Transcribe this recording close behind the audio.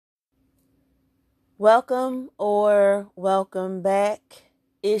Welcome or welcome back.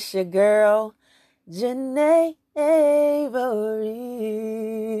 It's your girl, Janae Avery.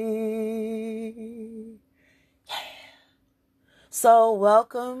 So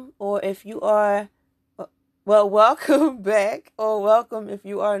welcome, or if you are, welcome back, or welcome if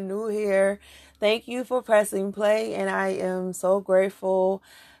you are new here. Thank you for pressing play, and I am so grateful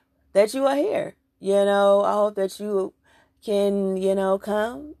that you are here. I hope that you can,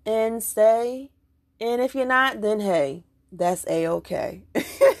 come and stay. And if you're not, then hey, that's a-okay.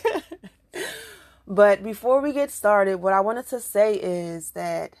 But before we get started, what I wanted to say is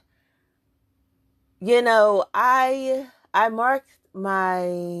that, I marked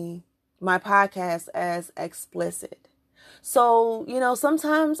my podcast as explicit. So,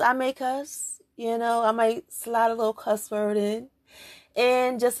 sometimes I may cuss, I might slide a little cuss word in.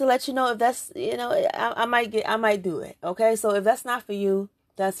 And just to let you know, if that's, I might do it. Okay. So if that's not for you,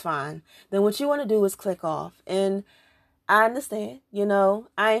 that's fine. Then what you want to do is click off. And I understand,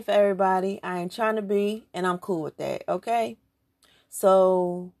 I ain't for everybody. I ain't trying to be, and I'm cool with that. Okay.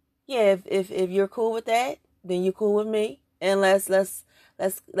 So yeah, if you're cool with that, then you're cool with me. And let's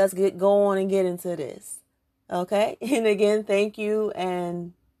go on and get into this. Okay. And again, thank you,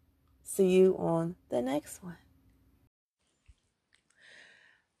 and see you on the next one.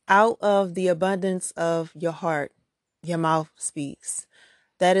 Out of the abundance of your heart, your mouth speaks.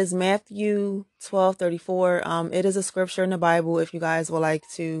 That is Matthew 12:34. It is a scripture in the Bible if you guys would like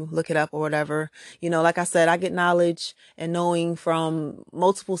to look it up or whatever. Like I said, I get knowledge and knowing from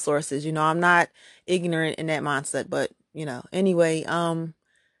multiple sources. I'm not ignorant in that mindset, but anyway,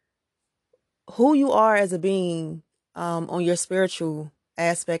 who you are as a being, on your spiritual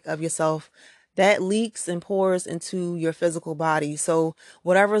aspect of yourself, that leaks and pours into your physical body. So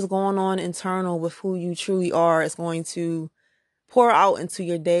whatever is going on internal with who you truly are is going to pour out into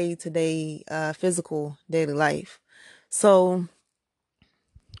your day-to-day physical daily life. So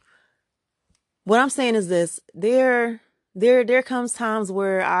what I'm saying is this: there comes times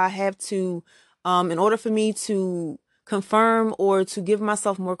where I have to, in order for me to confirm or to give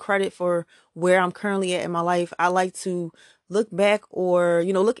myself more credit for where I'm currently at in my life, I like to look back, or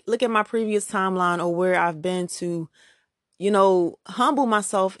look at my previous timeline or where I've been, to humble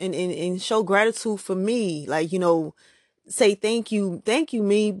myself and show gratitude for me, like say thank you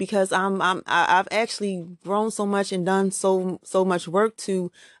me, because I've actually grown so much and done so much work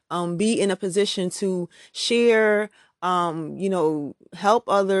to be in a position to share, help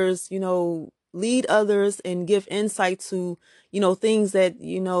others, lead others, and give insight to things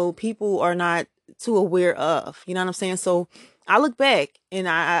that people are not too aware of. You know what I'm saying? So I look back, and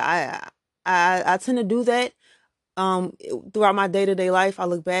I tend to do that throughout my day-to-day life. I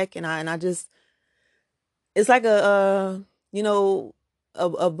look back, and I just, it's like a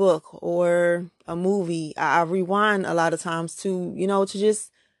book or a movie. I rewind a lot of times to, to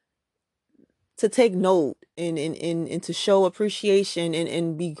just to take note and to show appreciation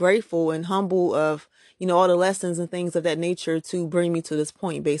and be grateful and humble of, all the lessons and things of that nature to bring me to this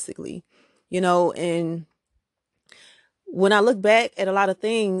point, basically, and when I look back at a lot of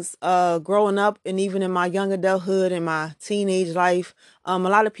things, growing up and even in my young adulthood and my teenage life, a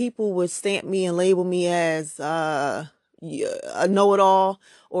lot of people would stamp me and label me as a know-it-all,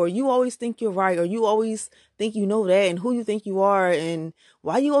 or you always think you're right, or you always think you know that, and who you think you are, and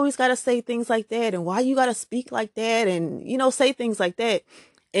why you always got to say things like that, and why you got to speak like that, and, say things like that.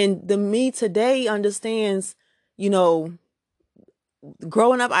 And the me today understands,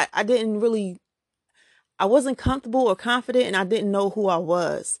 growing up, I wasn't comfortable or confident, and I didn't know who I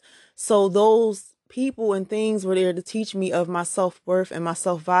was. So those people and things were there to teach me of my self-worth and my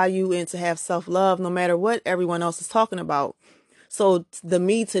self-value, and to have self-love no matter what everyone else is talking about. So the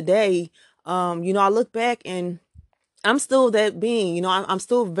me today, I look back and I'm still that being. I'm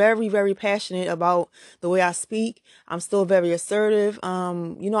still very, very passionate about the way I speak. I'm still very assertive.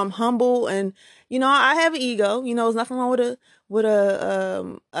 I'm humble, and I have an ego. There's nothing wrong with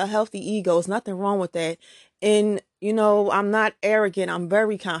a healthy ego. There's nothing wrong with that. And I'm not arrogant. I'm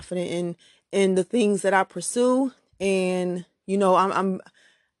very confident in the things that I pursue, and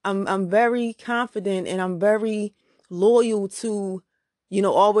I'm very confident, and I'm very loyal to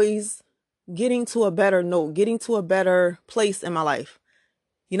always getting to a better note, getting to a better place in my life.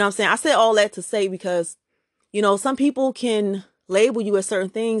 You know what I'm saying? I said all that to say because, some people can label you as certain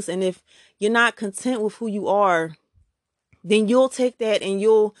things. And if you're not content with who you are, then you'll take that and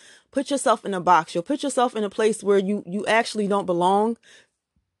you'll put yourself in a box. You'll put yourself in a place where you actually don't belong.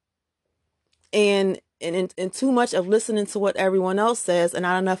 And too much of listening to what everyone else says and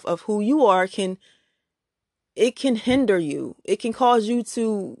not enough of who you are can hinder you. It can cause you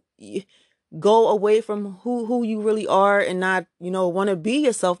to go away from who you really are and not, want to be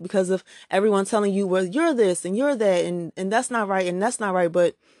yourself because of everyone telling you, well, you're this and you're that, and that's not right and that's not right.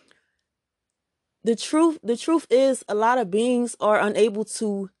 But the truth is, a lot of beings are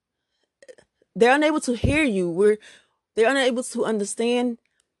they're unable to hear you. They're unable to understand.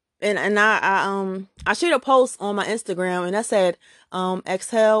 And I shared a post on my Instagram, and that said,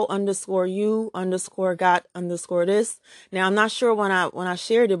 exhale _you_got_this. Now, I'm not sure when I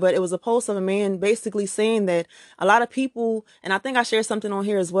shared it, but it was a post of a man basically saying that a lot of people, and I think I shared something on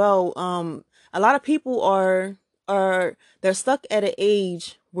here as well. A lot of people they're stuck at an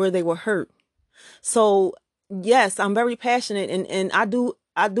age where they were hurt. So yes, I'm very passionate, and I do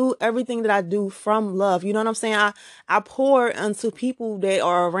everything that I do from love. You know what I'm saying? I pour into people that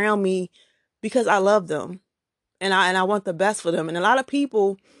are around me because I love them, and I want the best for them. And a lot of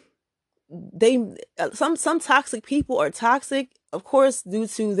people, they some toxic people are toxic, of course, due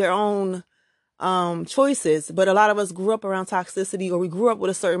to their own choices. But a lot of us grew up around toxicity, or we grew up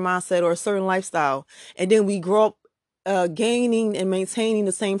with a certain mindset or a certain lifestyle, and then we grow up gaining and maintaining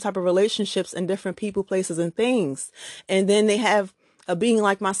the same type of relationships in different people, places, and things. And then they have a being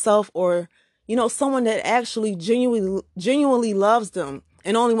like myself, or someone that actually genuinely loves them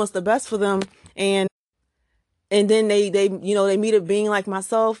and only wants the best for them. And then they meet a being like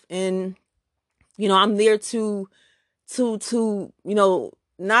myself, and I'm there to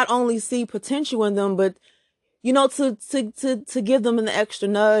not only see potential in them, but to give them an extra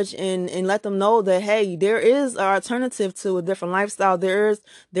nudge, and let them know that, hey, there is an alternative to a different lifestyle. There's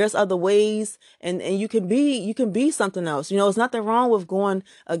other ways, and you can be something else. There's nothing wrong with going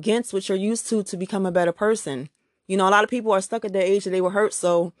against what you're used to become a better person. A lot of people are stuck at their age that they were hurt,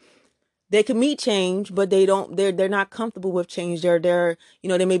 so they can meet change, but they're not comfortable with change. They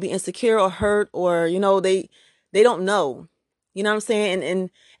may be insecure or hurt, or they don't know. You know what I'm saying?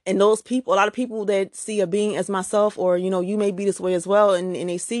 And those people, a lot of people that see a being as myself, or you may be this way as well, and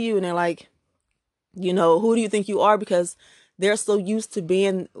they see you and they're like, who do you think you are? Because they're so used to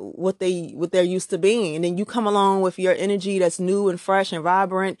being what they're used to being. And then you come along with your energy that's new and fresh and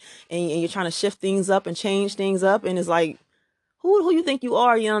vibrant, and you're trying to shift things up and change things up, and it's like, who you think you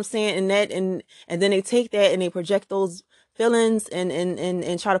are? You know what I'm saying? And then they take that and they project those feelings,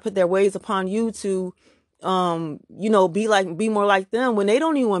 and try to put their ways upon you to be more like them, when they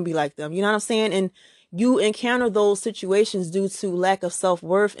don't even want to be like them. You know what I'm saying? And you encounter those situations due to lack of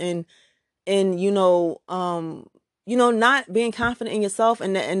self-worth, and not being confident in yourself,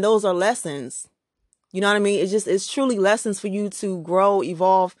 and those are lessons. You know what I mean? It's truly lessons for you to grow,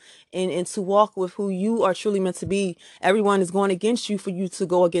 evolve, and to walk with who you are truly meant to be. Everyone is going against you for you to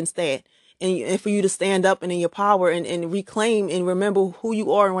go against that. And for you to stand up and in your power, and reclaim and remember who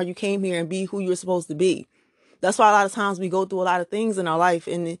you are and why you came here, and be who you're supposed to be. That's why a lot of times we go through a lot of things in our life,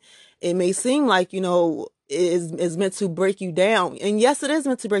 and it may seem like, is meant to break you down. And yes, it is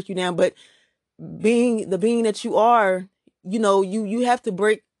meant to break you down, but being the being that you are, you have to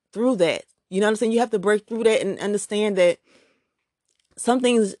break through that. You know what I'm saying? You have to break through that and understand that some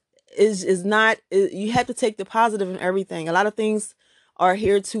things you have to take the positive in everything. A lot of things are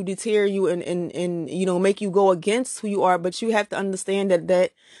here to deter you and make you go against who you are, but you have to understand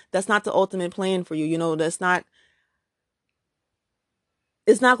that's not the ultimate plan for you. It's not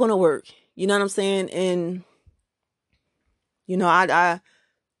going to work. You know what I'm saying? And I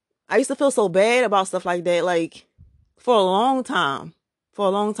used to feel so bad about stuff like that, like for a long time.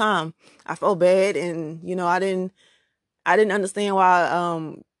 I felt bad, and I didn't understand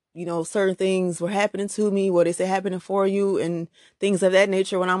why certain things were happening to me, what they say happening for you, and things of that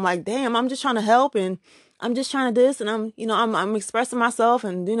nature, when I'm like, damn, I'm just trying to help, and I'm just trying to this, and I'm expressing myself,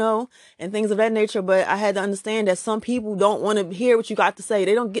 and and things of that nature. But I had to understand that some people don't want to hear what you got to say.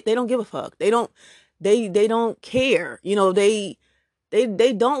 They don't give a fuck. They don't care.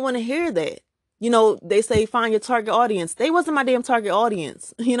 They don't want to hear that. They say find your target audience. They wasn't my damn target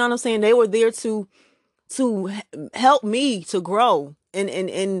audience. You know what I'm saying? They were there to help me to grow.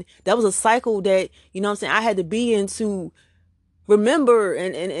 And that was a cycle that, I'm saying, I had to be in to remember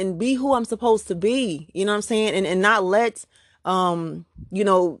and be who I'm supposed to be. You know what I'm saying? And not let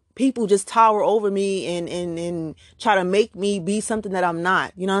people just tower over me and try to make me be something that I'm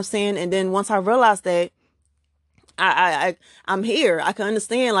not. You know what I'm saying? And then once I realized that, I'm here. I can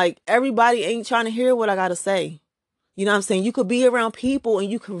understand, like, everybody ain't trying to hear what I gotta say. You know what I'm saying? You could be around people and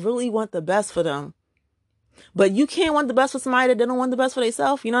you could really want the best for them, but you can't want the best for somebody that don't want the best for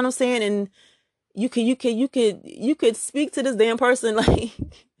themselves. You know what I'm saying? And you could speak to this damn person like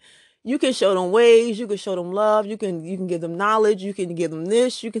you can show them ways, you can show them love, you can give them knowledge, you can give them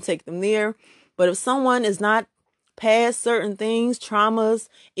this, you can take them there. But if someone is not past certain things, traumas,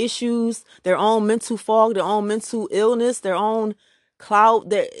 issues, their own mental fog, their own mental illness, their own cloud,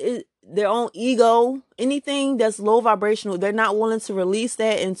 their own ego, anything that's low vibrational, they're not willing to release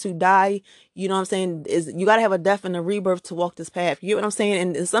that and to die. You know what I'm saying? Is you got to have a death and a rebirth to walk this path. You get what I'm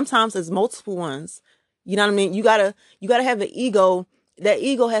saying? And sometimes it's multiple ones. You know what I mean? You gotta have the ego. That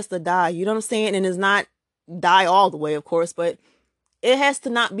ego has to die. You know what I'm saying? And it's not die all the way, of course, but it has to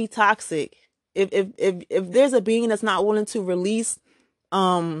not be toxic. If there's a being that's not willing to release,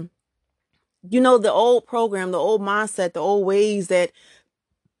 the old program, the old mindset, the old ways that,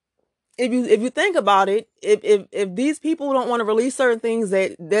 if you think about it, if these people don't want to release certain things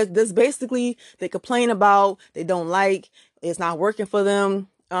that's basically they complain about, they don't like, it's not working for them.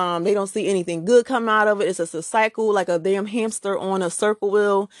 They don't see anything good come out of it. It's just a cycle, like a damn hamster on a circle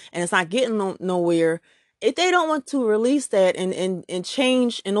wheel, and it's not getting nowhere. If they don't want to release that and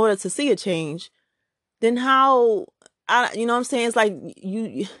change in order to see a change, then how? You know what I'm saying? It's like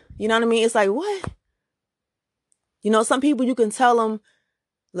you know what I mean? It's like, what? Some people you can tell them,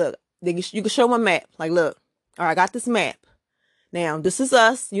 look, you can show them a map. Like, look, all right, I got this map. Now, this is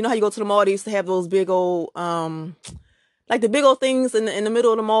us. You know how you go to the mall, they used to have those big old, like the big old things in the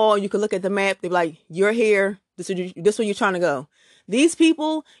middle of the mall. You can look at the map. They're like, you're here. This is where you're trying to go. These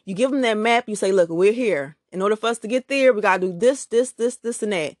people, you give them that map. You say, look, we're here. In order for us to get there, we got to do this,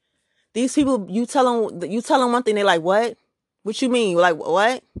 and that. These people, you tell them one thing. They're like, what? What you mean? Like,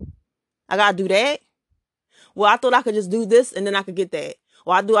 what? I got to do that? Well, I thought I could just do this and then I could get that.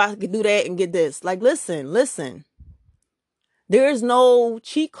 Or I could do that and get this. Like, listen. There is no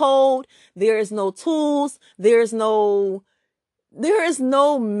cheat code. There is no tools. There is no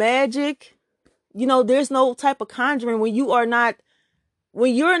magic. There's no type of conjuring when you're not,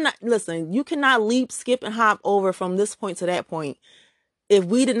 listen, you cannot leap, skip, and hop over from this point to that point. If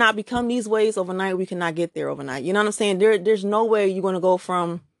we did not become these ways overnight, we cannot get there overnight. You know what I'm saying? There's no way you're going to go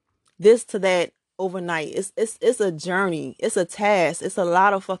from this to that overnight. It's a journey. It's a task. It's a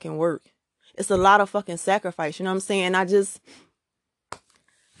lot of fucking work. It's a lot of fucking sacrifice. You know what I'm saying?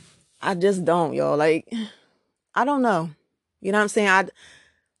 I just don't, y'all. Like, I don't know. You know what I'm saying?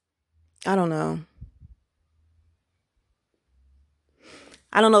 I don't know.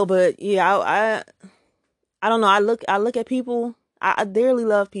 I don't know, but yeah, I don't know. I look at people. I dearly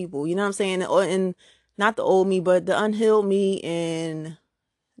love people. You know what I'm saying? And not the old me, but the unhealed me and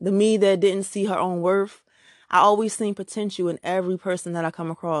the me that didn't see her own worth. I always seen potential in every person that I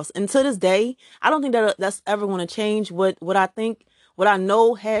come across. And to this day, I don't think that that's ever going to change. What I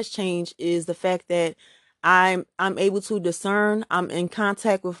know has changed is the fact that I'm able to discern. I'm in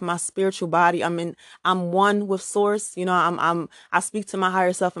contact with my spiritual body. I'm one with source. I speak to my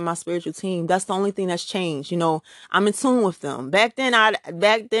higher self and my spiritual team. That's the only thing that's changed. I'm in tune with them. Back then,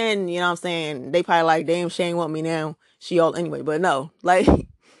 you know what I'm saying? They probably like, damn, she ain't want me now. She all anyway, but no, like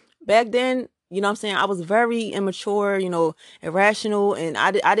back then, you know what I'm saying? I was very immature, irrational, and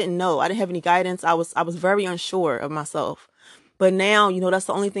I didn't know. I didn't have any guidance. I was very unsure of myself. But now, that's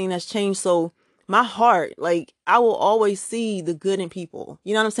the only thing that's changed. So my heart, like, I will always see the good in people.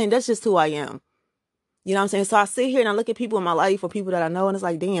 You know what I'm saying? That's just who I am. You know what I'm saying? So I sit here and I look at people in my life or people that I know, and it's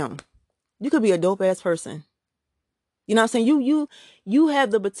like, damn, you could be a dope ass person. You know what I'm saying? You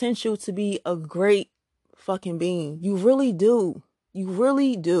have the potential to be a great fucking being. You really do. You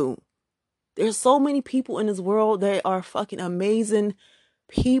really do. There's so many people in this world that are fucking amazing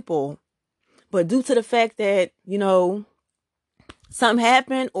people. But due to the fact that, something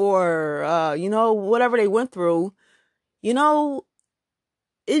happened or, whatever they went through, it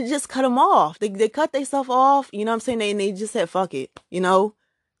just cut them off. They cut themselves off. You know what I'm saying? They just said, fuck it.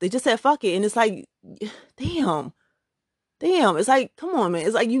 They just said, fuck it. And it's like, damn. It's like, come on, man.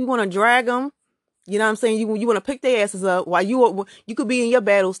 It's like you want to drag them. You know what I'm saying? You want to pick their asses up while you could be in your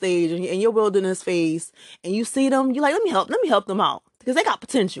battle stage and your wilderness phase, and you see them. You're like, let me help them out because they got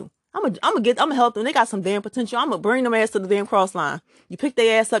potential. I'm gonna help them. They got some damn potential. I'm gonna bring them ass to the damn cross line. You pick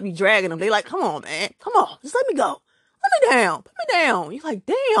their ass up, you dragging them. They like, come on, man, come on, just let me go, let me down, put me down. You're like,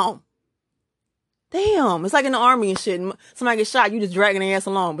 damn. It's like in the army and shit. And somebody gets shot, you just dragging their ass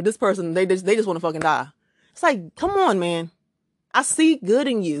along. But this person, they just want to fucking die. It's like, come on, man. I see good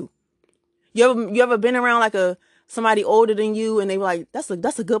in you. You ever been around like somebody older than you and they were like, that's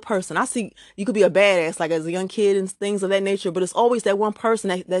a good person. I see you could be a badass like as a young kid and things of that nature, but it's always that one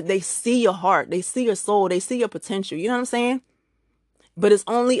person that they see your heart, they see your soul, they see your potential. You know what I'm saying? But it's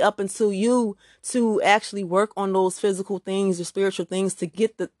only up until you to actually work on those physical things, your spiritual things to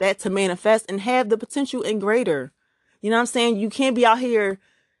get that to manifest and have the potential and greater. You know what I'm saying? You can't be out here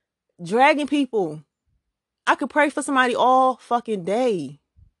dragging people. I could pray for somebody all fucking day.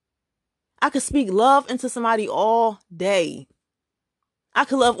 I could speak love into somebody all day. I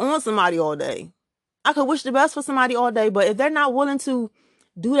could love on somebody all day. I could wish the best for somebody all day. But if they're not willing to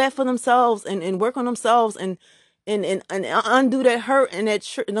do that for themselves and work on themselves and undo that hurt and that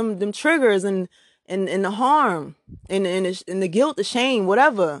them triggers and the harm and the guilt, the shame,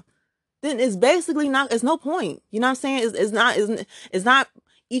 whatever, then it's basically not. It's no point. You know what I'm saying? It's not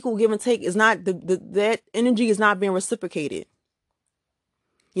equal give and take. It's not that energy is not being reciprocated.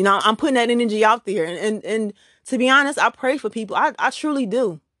 You know, I'm putting that energy out there, and to be honest, I pray for people. I truly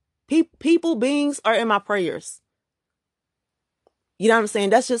do. People, beings are in my prayers. You know what I'm saying?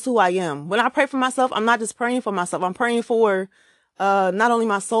 That's just who I am. When I pray for myself, I'm not just praying for myself. I'm praying for not only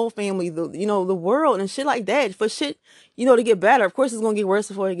my soul family, the world and shit like that. For shit, to get better. Of course, it's gonna get worse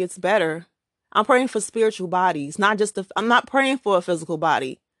before it gets better. I'm praying for spiritual bodies, not just I'm not praying for a physical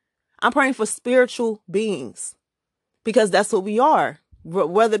body. I'm praying for spiritual beings, because that's what we are.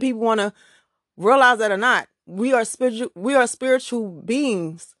 Whether people want to realize that or not, we are spiritual. We are spiritual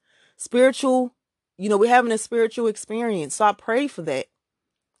beings. Spiritual. We're having a spiritual experience. So I pray for that.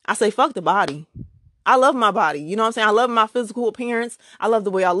 I say, fuck the body. I love my body. You know what I'm saying? I love my physical appearance. I love the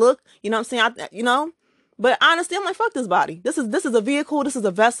way I look. You know what I'm saying? But honestly, I'm like, fuck this body. This is a vehicle. This is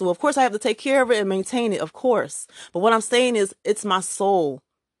a vessel. Of course, I have to take care of it and maintain it, of course. But what I'm saying is, it's my soul.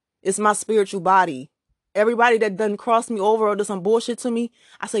 It's my spiritual body. Everybody that doesn't cross me over or does some bullshit to me,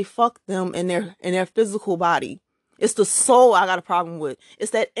 I say, fuck them and their physical body. It's the soul I got a problem with.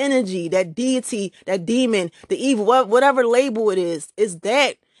 It's that energy, that deity, that demon, the evil, whatever label it is. Is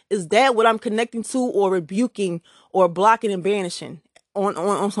that what I'm connecting to or rebuking or blocking and banishing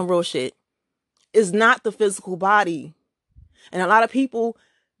on some real shit? It's not the physical body. And a lot of people,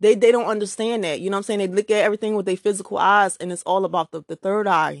 they don't understand that. You know what I'm saying? They look at everything with their physical eyes, and it's all about the third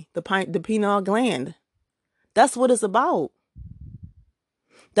eye, the pineal gland. That's what it's about.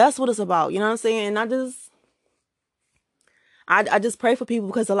 That's what it's about. You know what I'm saying? And I just pray for people,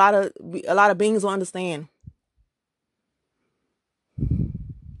 because a lot of beings don't understand.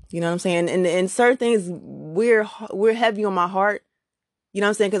 You know what I'm saying? And certain things we're heavy on my heart. You know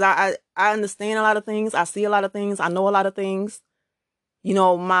what I'm saying? Because I understand a lot of things. I see a lot of things. I know a lot of things.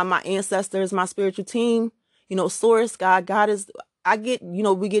 My ancestors, my spiritual team, source, God is, we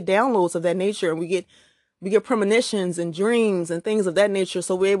get downloads of that nature, and we get premonitions and dreams and things of that nature.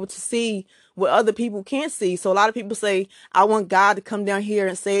 So we're able to see what other people can't see. So a lot of people say, I want God to come down here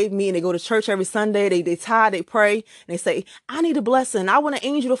and save me. And they go to church every Sunday. They tithe, they pray, and they say, I need a blessing. I want an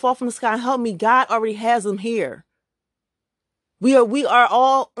angel to fall from the sky and help me. God already has them here. We are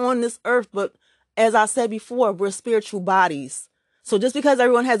all on this earth, but as I said before, we're spiritual bodies. So just because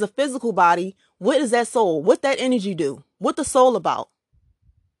everyone has a physical body, what is that soul? What that energy do? What the soul about?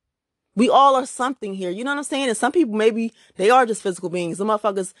 We all are something here. You know what I'm saying? And some people, maybe they are just physical beings. The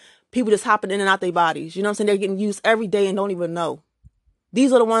motherfuckers, people just hopping in and out their bodies. You know what I'm saying? They're getting used every day and don't even know.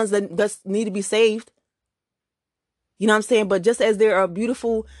 These are the ones that just need to be saved. You know what I'm saying? But just as there are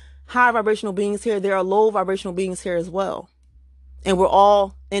beautiful, high vibrational beings here, there are low vibrational beings here as well. And we're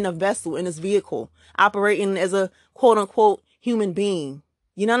all in a vessel, in this vehicle, operating as a quote unquote human being.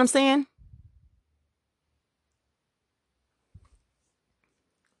 You know what I'm saying?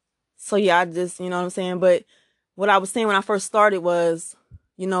 So yeah, I just, you know what I'm saying? But what I was saying when I first started was,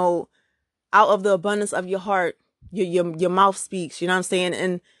 out of the abundance of your heart, your mouth speaks, you know what I'm saying?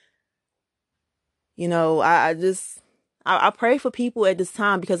 And, I pray for people at this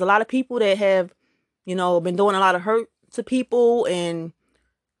time, because a lot of people that have, been doing a lot of hurt to people, and,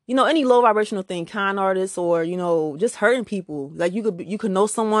 any low vibrational thing, con artists, or, just hurting people. Like you could know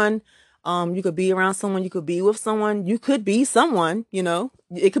someone, you could be around someone, you could be with someone, you could be someone,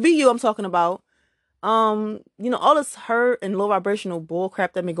 it could be you I'm talking about. All this hurt and low vibrational bull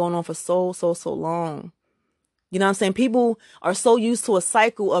crap that been going on for so long. You know what I'm saying? People are so used to a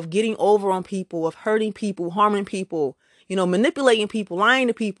cycle of getting over on people, of hurting people, harming people, manipulating people, lying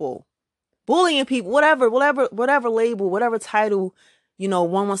to people, bullying people, whatever label, whatever title,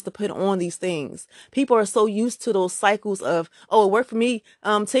 one wants to put on these things. People are so used to those cycles of, oh, it worked for me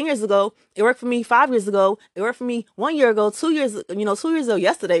 10 years ago. It worked for me 5 years ago. It worked for me 1 year ago, 2 years, 2 years ago,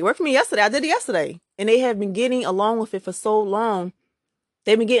 yesterday. It worked for me yesterday. I did it yesterday. And they have been getting along with it for so long.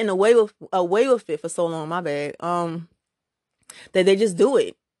 They've been getting away with it for so long, my bad. That they just do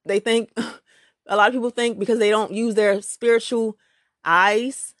it. They think, a lot of people think, because they don't use their spiritual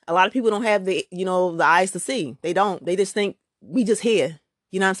eyes. A lot of people don't have the eyes to see. They don't. They just think, we just here.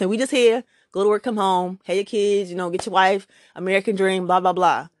 You know what I'm saying? We just here. Go to work, come home, have your kids, get your wife, American dream, blah, blah,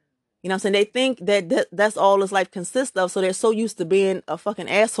 blah. You know what I'm saying? They think that's all this life consists of. So they're so used to being a fucking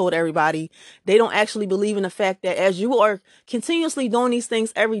asshole to everybody. They don't actually believe in the fact that as you are continuously doing these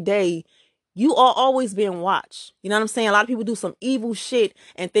things every day, You are always being watched. You know what I'm saying? A lot of people do some evil shit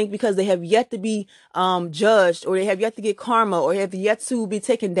and think because they have yet to be judged, or they have yet to get karma, or have yet to be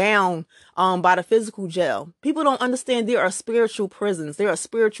taken down by the physical jail. People don't understand there are spiritual prisons. There are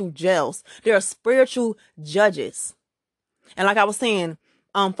spiritual jails. There are spiritual judges. And like I was saying,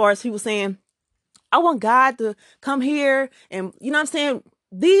 far as people saying, I want God to come here, and you know what I'm saying?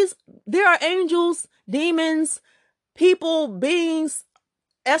 There are angels, demons, people, beings,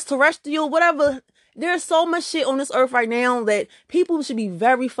 extraterrestrial, whatever. There's so much shit on this earth right now that people should be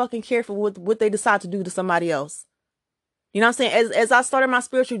very fucking careful with what they decide to do to somebody else. You know what I'm saying? As I started my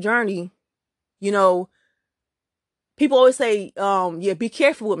spiritual journey, you know, people always say, yeah, be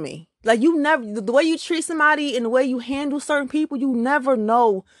careful with me. Like, you never, the way you treat somebody and the way you handle certain people, you never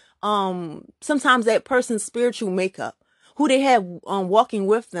know, sometimes that person's spiritual makeup, who they have, walking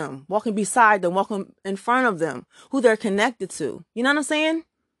with them, walking beside them, walking in front of them, who they're connected to. You know what I'm saying?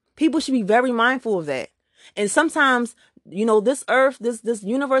 People should be very mindful of that. And sometimes, you know, this earth, this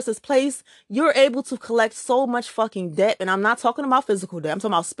universe, this place, you're able to collect so much fucking debt. And I'm not talking about physical debt. I'm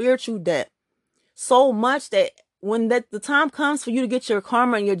talking about spiritual debt. So much that when the time comes for you to get your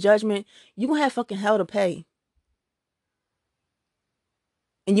karma and your judgment, you're going to have fucking hell to pay.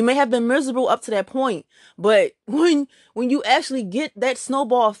 And you may have been miserable up to that point. But when you actually get that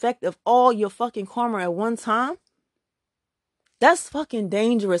snowball effect of all your fucking karma at one time, that's fucking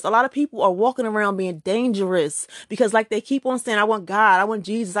dangerous. A lot of people are walking around being dangerous because, like, they keep on saying, I want God, I want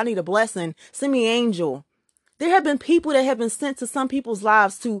Jesus, I need a blessing, send me an angel. There have been people that have been sent to some people's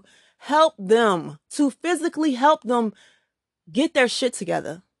lives to help them, to physically help them get their shit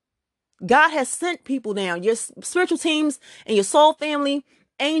together. God has sent people down, your spiritual teams and your soul family,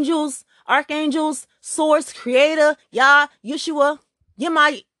 angels, archangels, source, creator, Yah, Yeshua,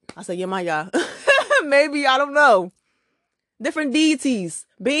 Yemaya. I said Yemaya. Maybe, I don't know. Different deities,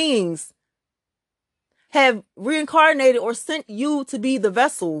 beings have reincarnated or sent you to be the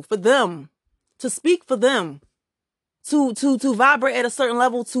vessel for them, to speak for them, to vibrate at a certain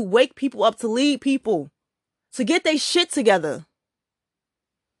level, to wake people up, to lead people, to get their shit together.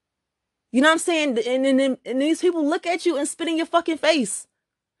 You know what I'm saying? And these people look at you and spit in your fucking face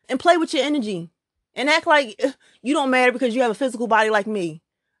and play with your energy and act like you don't matter because you have a physical body like me.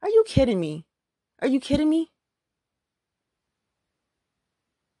 Are you kidding me? Are you kidding me?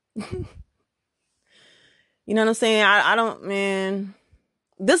 You know what I'm saying? I don't, man.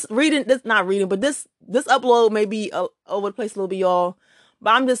 This not reading, but this upload may be over the place a little bit, y'all.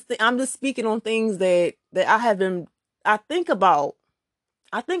 But I'm just speaking on things that I have been. I think about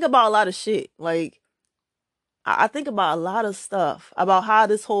a lot of shit. Like, I think about a lot of stuff about how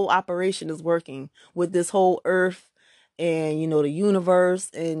this whole operation is working with this whole earth and, you know, the universe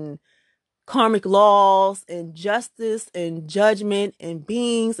and karmic laws and justice and judgment and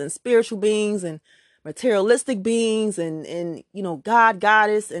beings and spiritual beings and materialistic beings and you know, God,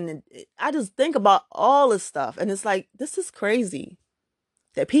 goddess. And I just think about all this stuff, and it's like, this is crazy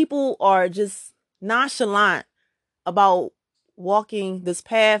that people are just nonchalant about walking this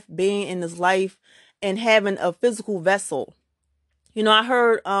path, being in this life, and having a physical vessel. You know, I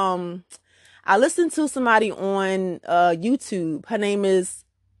heard, I listened to somebody on YouTube. Her name is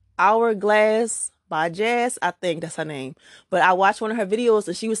Hourglass by Jazz. I think that's her name. But I watched one of her videos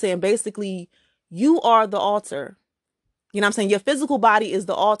and she was saying basically, you are the altar. You know what I'm saying? Your physical body is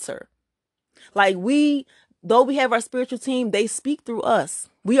the altar. Like, though we have our spiritual team, they speak through us.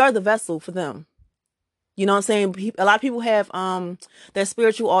 We are the vessel for them. You know what I'm saying? A lot of people have their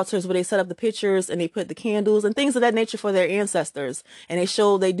spiritual altars where they set up the pictures and they put the candles and things of that nature for their ancestors. And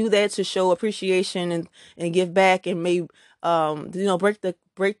they do that to show appreciation and give back and maybe you know, break the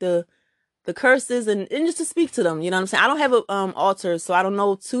curses and just to speak to them. You know what I'm saying? I don't have a altar, so I don't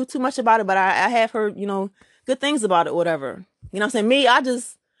know too much about it, but I have heard, you know, good things about it, whatever. You know what I'm saying? Me, I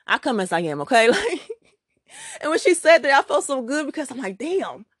come as I am, okay? Like, and when she said that, I felt so good because I'm like,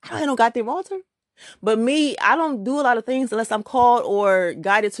 damn, I don't got their altar. But me, I don't do a lot of things unless I'm called or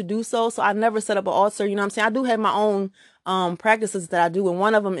guided to do so. So I never set up an altar. You know what I'm saying? I do have my own practices that I do. And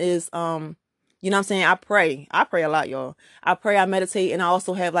one of them is, you know what I'm saying? I pray a lot, y'all. I pray, I meditate, and I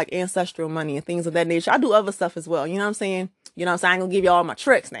also have like ancestral money and things of that nature. I do other stuff as well. You know what I'm saying? You know what I'm saying? I ain't gonna give y'all all my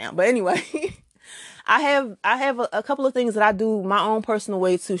tricks now. But anyway, I have a couple of things that I do my own personal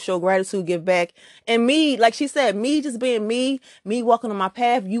way to show gratitude, give back. And me, like she said, me just being me walking on my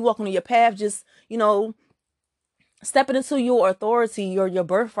path, you walking on your path, just, you know, stepping into your authority, your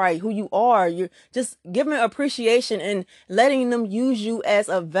birthright, who you are. You're just giving appreciation and letting them use you as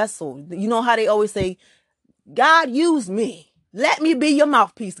a vessel. You know how they always say, God, use me. Let me be your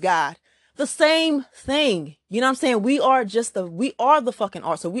mouthpiece, God. The same thing. You know what I'm saying? We are the fucking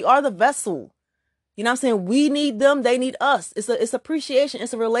art. So we are the vessel. You know what I'm saying? We need them. They need us. It's appreciation.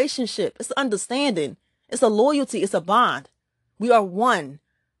 It's a relationship. It's understanding. It's a loyalty. It's a bond. We are one.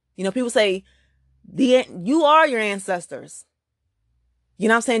 You know, people say, you are your ancestors. You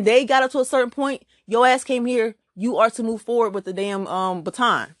know what I'm saying? They got up to a certain point. Your ass came here. You are to move forward with the damn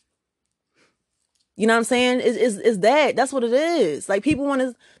baton. You know what I'm saying? It's that. That's what it is. Like, people want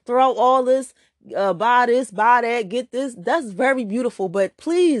to throw out all this, buy this, buy that, get this. That's very beautiful. But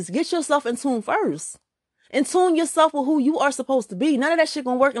please get yourself in tune first. In tune yourself with who you are supposed to be. None of that shit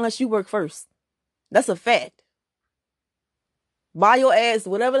gonna work unless you work first. That's a fact. Buy your ass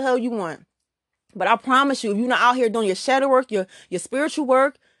whatever the hell you want. But I promise you, if you're not out here doing your shadow work, your spiritual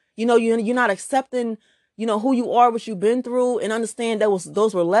work, you know, you're not accepting, you know, who you are, what you've been through, and understand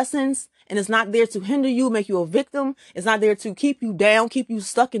those were lessons, and it's not there to hinder you, make you a victim. It's not there to keep you down, keep you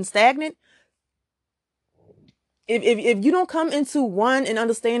stuck and stagnant. If you don't come into one and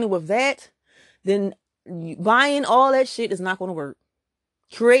understanding with that, then buying all that shit is not going to work.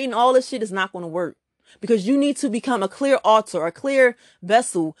 Creating all this shit is not going to work. Because you need to become a clear altar, a clear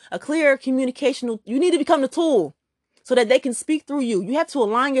vessel, a clear communicational. You need to become the tool so that they can speak through you. You have to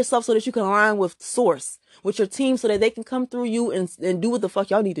align yourself so that you can align with source, with your team, so that they can come through you and do what the fuck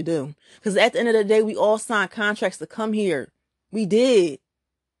y'all need to do. Because at the end of the day, we all signed contracts to come here. We did.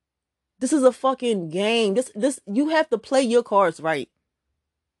 This is a fucking game. This you have to play your cards right.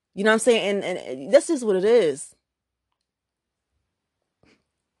 You know what I'm saying? And that's just what it is.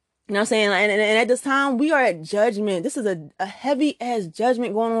 You know what I'm saying? And at this time, we are at judgment. This is a heavy ass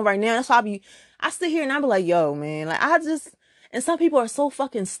judgment going on right now. That's why I sit here and I be like, yo, man, like and some people are so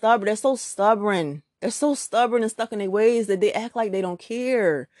fucking stubborn. They're so stubborn. They're so stubborn and stuck in their ways that they act like they don't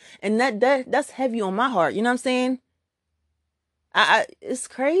care. And that's heavy on my heart. You know what I'm saying? It's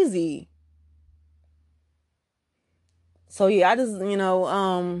crazy. So yeah, I just, you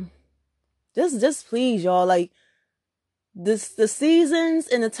know, just please, y'all, like, the seasons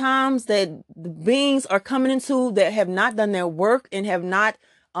and the times that the beings are coming into that have not done their work and have not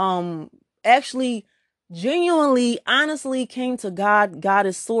actually genuinely, honestly came to God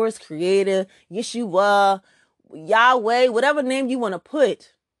is source, creator, Yeshua, Yahweh, whatever name you want to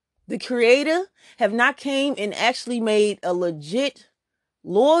put, the creator, have not came and actually made a legit,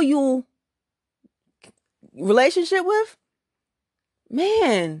 loyal relationship with,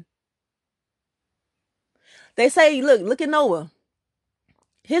 man. They say, look at Noah.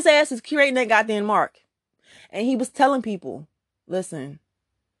 His ass is creating that goddamn mark. And he was telling people, listen,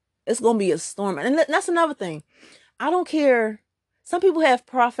 it's going to be a storm. And that's another thing. I don't care. Some people have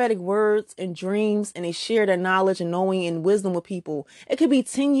prophetic words and dreams, and they share their knowledge and knowing and wisdom with people. It could be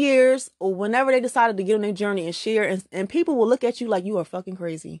 10 years or whenever they decided to get on their journey and share. And people will look at you like you are fucking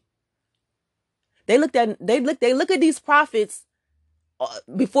crazy. They look at these prophets.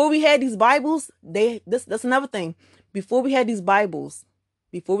 Before we had these Bibles, that's another thing. Before we had these Bibles,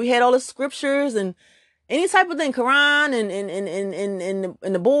 before we had all the scriptures and any type of thing, Quran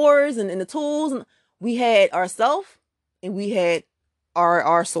and the boards and the tools, we had ourselves and we had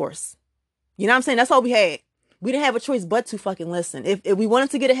our source. You know what I'm saying? That's all we had. We didn't have a choice but to fucking listen. If we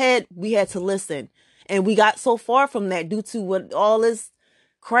wanted to get ahead, we had to listen. And we got so far from that due to what all this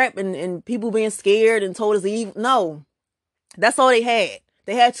crap and people being scared and told us evil. No. That's all they had.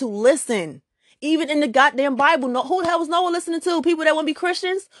 They had to listen. Even in the goddamn Bible, who the hell was Noah listening to? People that want to be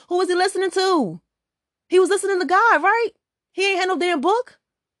Christians? Who was he listening to? He was listening to God, right? He ain't had no damn book.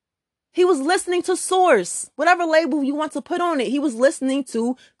 He was listening to source. Whatever label you want to put on it. He was listening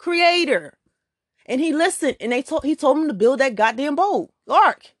to creator. And he listened. And he told him to build that goddamn boat.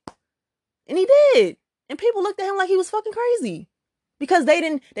 Ark. And he did. And people looked at him like he was fucking crazy. Because they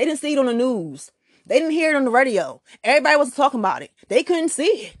didn't see it on the news. They didn't hear it on the radio. Everybody wasn't talking about it. They couldn't see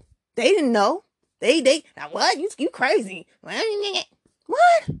it. They didn't know. Now what? You crazy.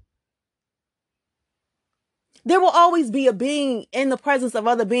 What? There will always be a being in the presence of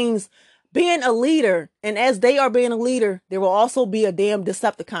other beings being a leader. And as they are being a leader, there will also be a damn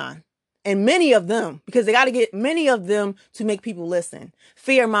Decepticon. And many of them, because they got to get many of them to make people listen.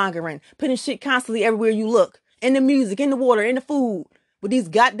 Fear mongering, putting shit constantly everywhere you look. In the music, in the water, in the food. With these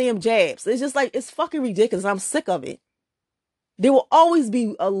goddamn jabs. It's just like, it's fucking ridiculous. I'm sick of it. There will always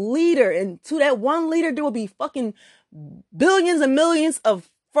be a leader. And to that one leader, there will be fucking billions and millions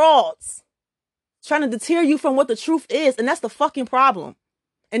of frauds trying to deter you from what the truth is. And that's the fucking problem.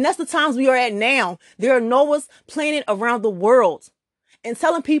 And that's the times we are at now. There are Noahs planted around the world and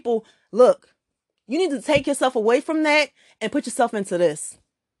telling people, look, you need to take yourself away from that and put yourself into this.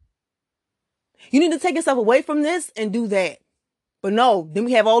 You need to take yourself away from this and do that. But no, then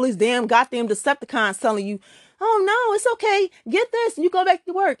we have all these damn goddamn Decepticons telling you, oh no, it's okay. Get this and you go back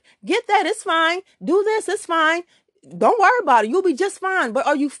to work. Get that, it's fine. Do this, it's fine. Don't worry about it. You'll be just fine. But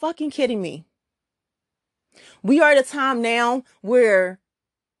are you fucking kidding me? We are at a time now where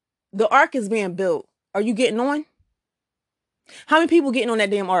the ark is being built. Are you getting on? How many people getting on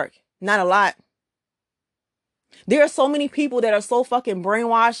that damn ark? Not a lot. There are so many people that are so fucking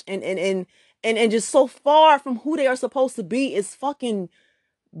brainwashed and just so far from who they are supposed to be. It's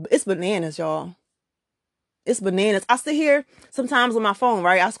bananas, y'all. It's bananas. I sit here sometimes on my phone,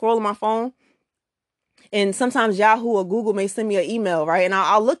 right? I scroll on my phone, and sometimes Yahoo or Google may send me an email, right? And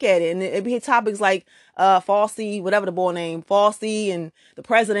I'll look at it, and it be topics like Fauci, whatever the boy name, Fauci and the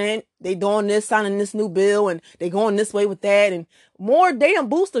president, they doing this, signing this new bill, and they going this way with that, and more damn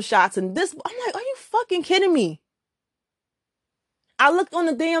booster shots, and this. I'm like, are you fucking kidding me? I looked on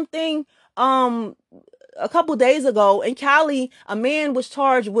the damn thing a couple days ago in Cali. A man was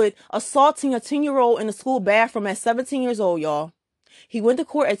charged with assaulting a 10-year-old in a school bathroom at 17 years old, y'all. He went to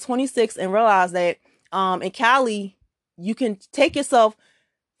court at 26 and realized that in Cali, you can take yourself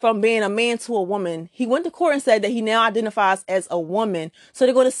from being a man to a woman. He went to court and said that he now identifies as a woman. So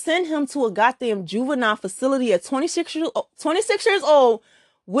they're going to send him to a goddamn juvenile facility at 26 years old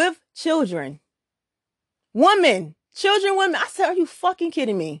with children. Children, women. I said, are you fucking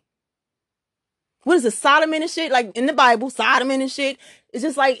kidding me? What is it, Sodom and shit? Like in the Bible, Sodom and shit. It's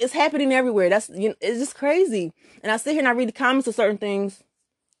just like, it's happening everywhere. It's just crazy. And I sit here and I read the comments of certain things.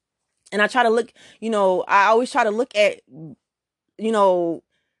 And I try to look, I always try to look at,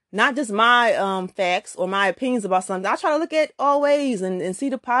 not just my facts or my opinions about something. I try to look at all ways and see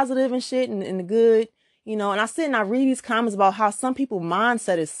the positive and shit and the good, and I sit and I read these comments about how some people's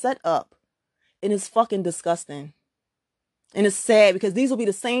mindset is set up. And it's fucking disgusting. And it's sad because these will be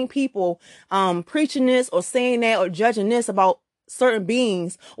the same people preaching this or saying that or judging this about certain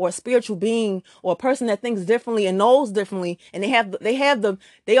beings or a spiritual being or a person that thinks differently and knows differently. And they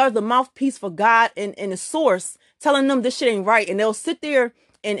are the mouthpiece for God and the source telling them this shit ain't right. And they'll sit there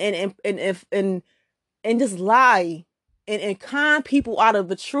and just lie and con people out of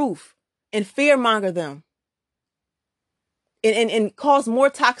the truth and fearmonger them. And cause more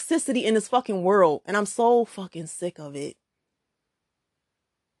toxicity in this fucking world. And I'm so fucking sick of it.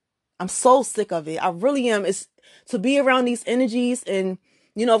 I'm so sick of it. I really am. It's to be around these energies and,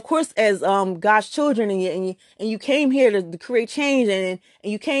 of course, as God's children and you came here to create change and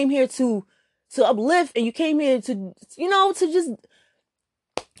you came here to uplift and you came here to, to just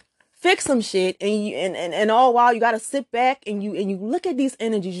fix some shit and all while you got to sit back and you look at these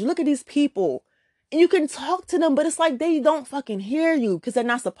energies, you look at these people and you can talk to them, but it's like they don't fucking hear you because they're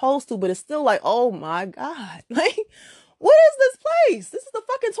not supposed to, but it's still like, oh my God, like, what is this place? This is the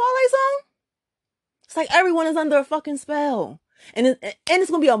fucking Twilight Zone? It's like everyone is under a fucking spell. And it's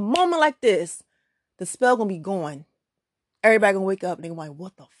going to be a moment like this. The spell going to be gone. Everybody going to wake up and they're like,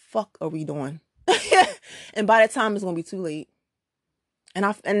 what the fuck are we doing? And by that time, it's going to be too late. And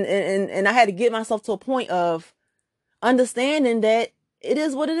I had to get myself to a point of understanding that it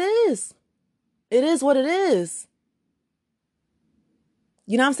is what it is. It is what it is.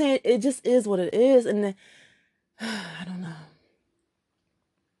 You know what I'm saying? It just is what it is. And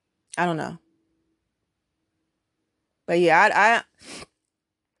I don't know. But yeah, I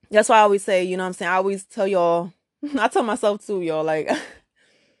that's why I always say, you know what I'm saying? I always tell y'all, I tell myself too, y'all, like,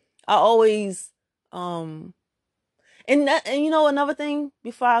 I always, and another thing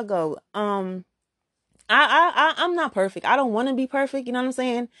before I go, I'm not perfect. I don't want to be perfect. You know what I'm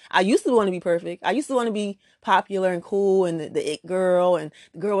saying? I used to want to be perfect. I used to want to be popular and cool and the it girl and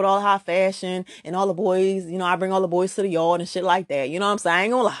the girl with all the high fashion and all the boys, I bring all the boys to the yard and shit like that. You know what I'm saying? I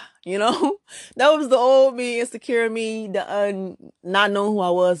ain't gonna lie, that was the old me, insecure me, the not knowing who I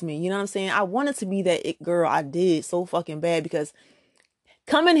was me. You know what I'm saying? I wanted to be that it girl. I did so fucking bad because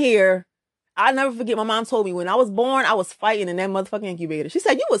coming here, I never forget, my mom told me when I was born, I was fighting in that motherfucking incubator. She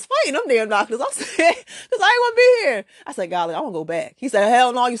said, you was fighting them damn doctors. I said, because I ain't want to be here. I said, golly, I want to go back. He said,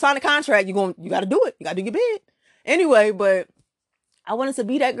 hell no, you signed a contract. You got to do it. You got to do your bid. Anyway, but I wanted to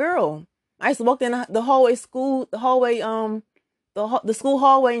be that girl. I used to walk in the hallway school, the school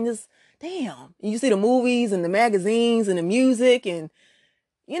hallway and just, damn. You see the movies and the magazines and the music and,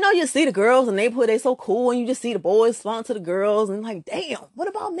 you see the girls in the neighborhood, they so cool. And you just see the boys flaunt to the girls and like, damn, what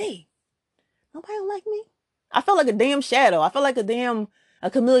about me? Nobody like me. I felt like a damn shadow. I felt like a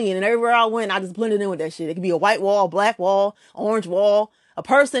chameleon. And everywhere I went, I just blended in with that shit. It could be a white wall, black wall, orange wall, a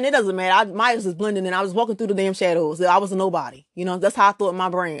person. It doesn't matter. I was just blending in. I was walking through the damn shadows. I was a nobody. That's how I thought in my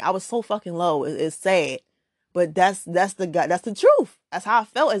brain. I was so fucking low. It's sad. But that's the truth. That's how I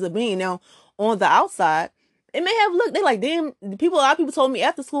felt as a being. Now, on the outside, it may have looked, they like, damn, a lot of people told me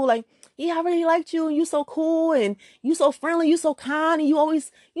after school, like, yeah, I really liked you, and you so cool, and you so friendly, you so kind, and you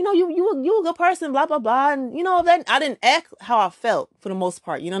always, you a good person, blah, blah, blah. And, that I didn't act how I felt for the most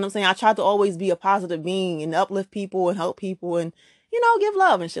part. You know what I'm saying? I tried to always be a positive being and uplift people and help people and, give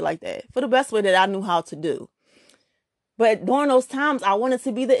love and shit like that for the best way that I knew how to do. But during those times, I wanted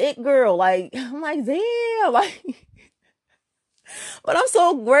to be the it girl. Like, I'm like, damn, like, but I'm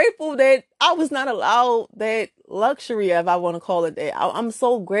so grateful that I was not allowed that luxury, if I want to call it that. I'm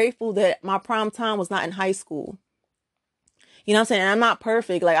so grateful that my prime time was not in high school. You know what I'm saying? And I'm not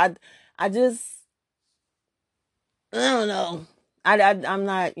perfect. Like, I don't know. I'm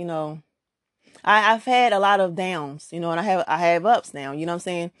not, I've had a lot of downs, and I have ups now, you know what I'm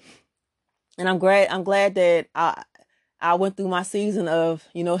saying? And I'm glad that I went through my season of,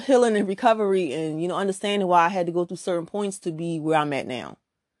 healing and recovery and, understanding why I had to go through certain points to be where I'm at now.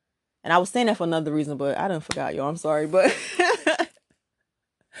 And I was saying that for another reason, but I done forgot, y'all. I'm sorry, but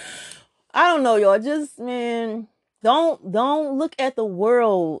I don't know, y'all. Just, man, don't look at the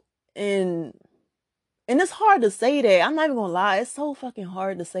world and it's hard to say that. I'm not even gonna lie. It's so fucking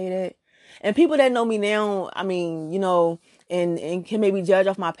hard to say that. And people that know me now, I mean, and can maybe judge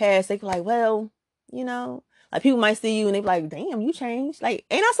off my past, they be like, well, like people might see you and they be like, damn, you changed. Like,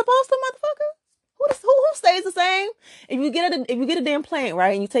 ain't I supposed to, motherfucker? Who stays the same? If you get a damn plant,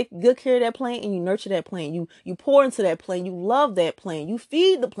 right, and you take good care of that plant and you nurture that plant, you pour into that plant, you love that plant, you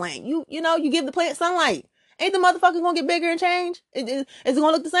feed the plant, you give the plant sunlight. Ain't the motherfucker gonna get bigger and change? Is it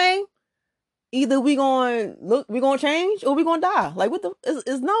gonna look the same? Either we gonna change or we gonna die. Like what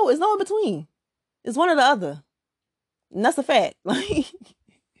it's no in between. It's one or the other. And that's a fact. Like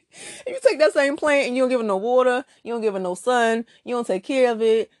if you take that same plant and you don't give it no water, you don't give it no sun, you don't take care of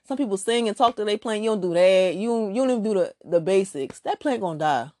it. Some people sing and talk to their plant. You don't do that. You don't even do the basics. That plant gonna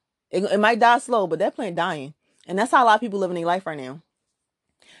die. It might die slow, but that plant dying. And that's how a lot of people live in their life right now.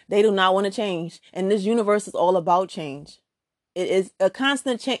 They do not want to change. And this universe is all about change. It is a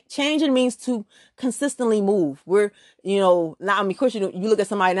constant change. Changing means to consistently move. We're, of course you look at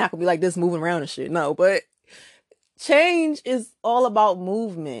somebody now, could be like this moving around and shit. No, but change is all about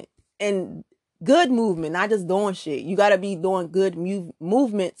movement and good movement, not just doing shit. You got to be doing good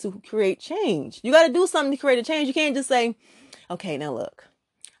movement to create change. You got to do something to create a change. You can't just say, okay, now look,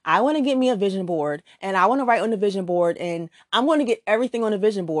 I want to get me a vision board and I want to write on the vision board and I'm going to get everything on the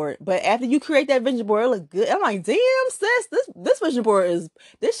vision board. But after you create that vision board, it look good. I'm like, damn, sis, this vision board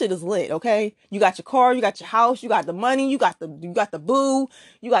this shit is lit. Okay. You got your car, you got your house, you got the money, you got the boo,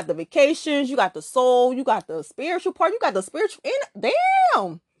 you got the vacations, you got the soul, you got the spiritual part, you got the spiritual,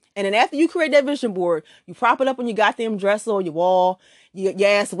 damn. And then after you create that vision board, you prop it up on your goddamn dresser or your wall, your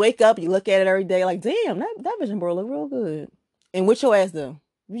ass wake up, you look at it every day like, damn, that vision board look real good. And what your ass do?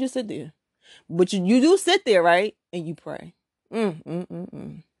 You just sit there. But you do sit there, right? And you pray.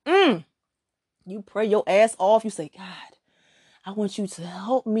 You pray your ass off. You say, God, I want you to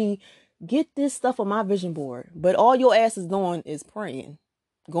help me get this stuff on my vision board. But all your ass is doing is praying,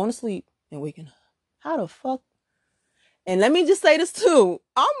 going to sleep and waking up. How the fuck? And let me just say this too.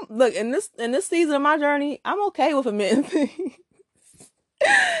 Look, in this season of my journey, I'm okay with admitting things.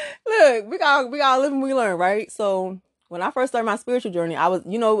 Look, we gotta live and we learn, right? So when I first started my spiritual journey, I was, a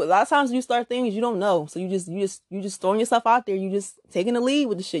lot of times you start things you don't know. So you just throwing yourself out there. You just taking the lead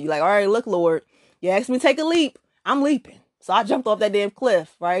with the shit. You're like, all right, look, Lord, you asked me to take a leap. I'm leaping. So I jumped off that damn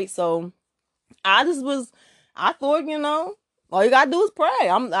cliff, right? So I thought, all you gotta do is pray.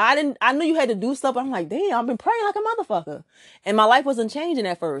 I knew you had to do stuff, but I'm like, damn, I've been praying like a motherfucker. And my life wasn't changing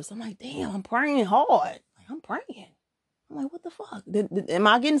at first. I'm like, damn, I'm praying hard. Like, I'm praying. I'm like, what the fuck? Am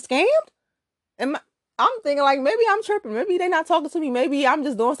I getting scammed? I'm thinking like, maybe I'm tripping. Maybe they're not talking to me. Maybe I'm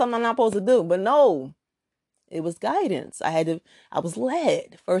just doing something I'm not supposed to do. But no, it was guidance. I was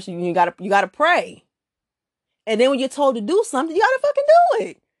led. First, you gotta pray. And then when you're told to do something, you gotta fucking do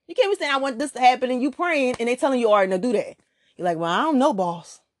it. You can't be saying, I want this to happen and you praying and they telling you, all right, now do that. You're like, well, I don't know,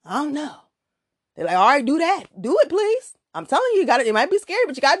 boss. I don't know. They're like, all right, do that. Do it, please. I'm telling you, it might be scary,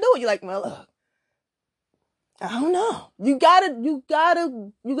 but you gotta do it. You're like, well, look, I don't know. You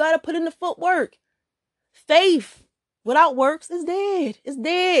gotta put in the footwork. Faith without works is dead. It's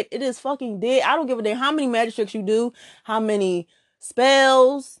dead. It is fucking dead. I don't give a damn how many magic tricks you do, how many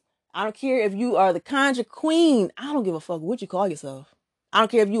spells. I don't care if you are the conjure queen. I don't give a fuck what you call yourself. I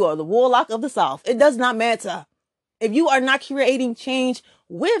don't care if you are the warlock of the South. It does not matter. If you are not creating change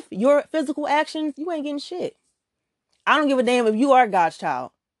with your physical actions, you ain't getting shit. I don't give a damn if you are God's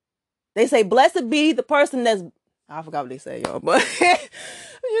child. They say, blessed be the person that's, I forgot what they say, y'all, but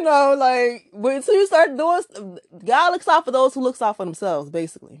until you start doing, God looks out for those who looks out for themselves,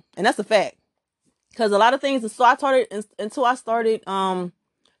 basically. And that's a fact. Because a lot of things, so I started, until I started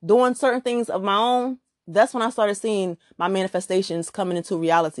doing certain things of my own, that's when I started seeing my manifestations coming into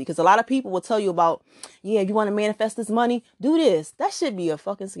reality. Because a lot of people will tell you about, yeah, you want to manifest this money, do this. That should be a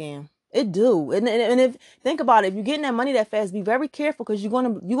fucking scam. It do. And if think about it, if you're getting that money that fast, be very careful, because you're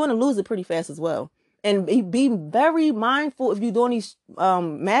gonna lose it pretty fast as well. And be very mindful if you're doing these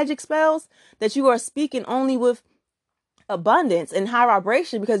magic spells, that you are speaking only with abundance and high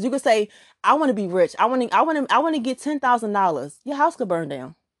vibration, because you could say, I want to be rich. I want to get $10,000. Your house could burn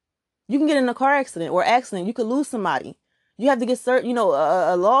down. You can get in a car accident or accident. You could lose somebody. You have to get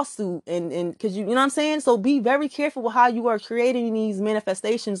a lawsuit, and because you know what I'm saying? So be very careful with how you are creating these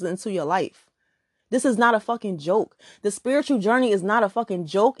manifestations into your life. This is not a fucking joke. The spiritual journey is not a fucking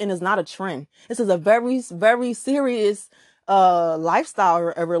joke, and is not a trend. This is a very, very serious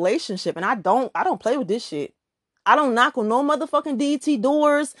lifestyle, a relationship. And I don't play with this shit. I don't knock on no motherfucking DT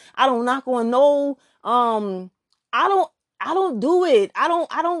doors. I don't knock on no, I don't do it. I don't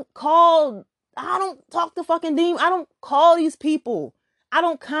talk to fucking demon. I don't call these people. I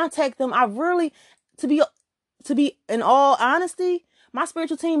don't contact them. I really, to be in all honesty, my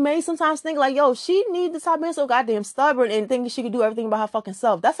spiritual team may sometimes think like, yo, she needs to stop being so goddamn stubborn and thinking she could do everything by her fucking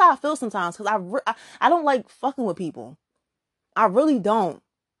self. That's how I feel sometimes, because I don't like fucking with people. I really don't.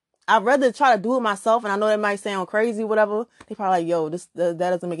 I'd rather try to do it myself, and I know that might sound crazy, whatever. They probably like, yo, that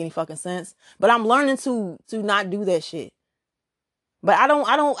doesn't make any fucking sense. But I'm learning to not do that shit. But I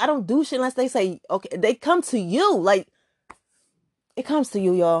don't do shit unless they say, okay, they come to you. Like, it comes to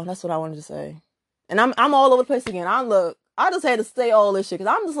you, y'all. That's what I wanted to say. And I'm all over the place again. I just had to say all this shit,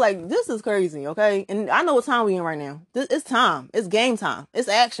 because I'm just like, this is crazy, okay? And I know what time we in right now. It's time. It's game time. It's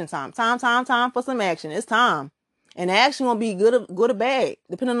action time. Time for some action. It's time. And the action gonna be good or bad,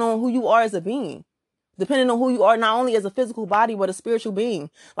 depending on who you are as a being. Depending on who you are, not only as a physical body, but a spiritual being.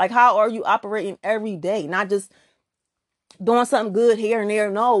 Like, how are you operating every day? Not just doing something good here and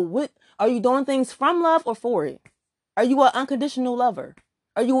there. No, what are you doing things from love or for it? Are you an unconditional lover?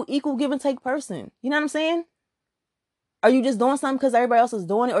 Are you an equal give and take person? You know what I'm saying? Are you just doing something because everybody else is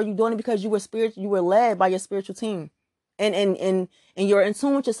doing it? Or are you doing it because you were led by your spiritual team? And you're in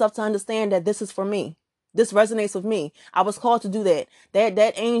tune with yourself to understand that this is for me. This resonates with me. I was called to do that.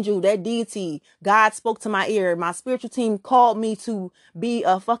 That angel, that deity, God spoke to my ear. My spiritual team called me to be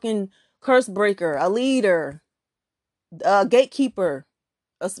a fucking curse breaker, a leader, a gatekeeper,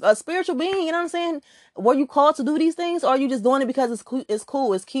 a spiritual being. You know what I'm saying? Were you called to do these things, or are you just doing it because it's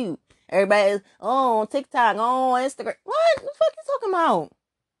cool, it's cute? Everybody is on TikTok, on Instagram. What the fuck you talking about?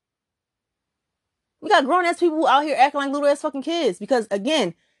 We got grown ass people out here acting like little ass fucking kids, because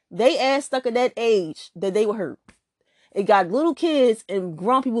again, they ass stuck at that age that they were hurt. It got little kids and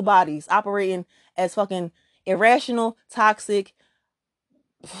grown people bodies operating as fucking irrational, toxic,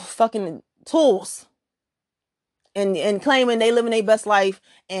 fucking tools. And claiming they living their best life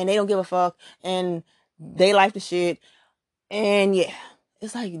and they don't give a fuck and they like the shit. And yeah,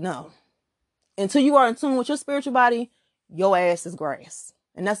 it's like, no. Until you are in tune with your spiritual body, your ass is grass.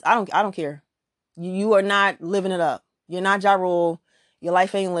 And that's, I don't care. You are not living it up. You're not Ja Rule. Your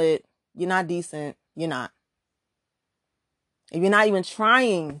life ain't lit. You're not decent. You're not. If you're not even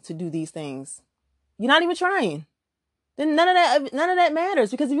trying to do these things, you're not even trying, then none of that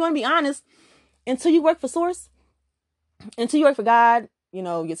matters. Because if you want to be honest, until you work for Source, until you work for God,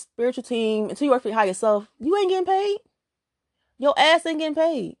 your spiritual team, until you work for higher self, you ain't getting paid. Your ass ain't getting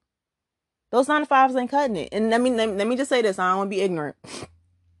paid. Those 9-to-5s ain't cutting it. And let me just say this. I don't want to be ignorant.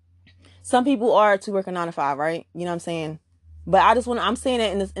 Some people are to work a 9-to-5, right? You know what I'm saying? But I'm saying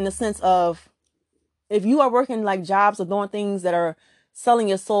it in the sense of, if you are working like jobs or doing things that are selling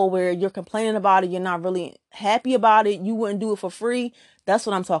your soul, where you're complaining about it, you're not really happy about it, you wouldn't do it for free. That's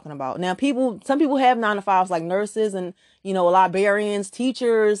what I'm talking about. Now, some people have 9-to-5s, like nurses and, librarians,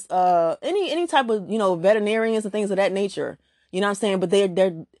 teachers, any type of, veterinarians and things of that nature. You know what I'm saying? But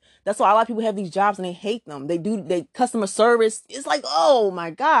that's why a lot of people have these jobs and they hate them. They customer service. It's like, oh my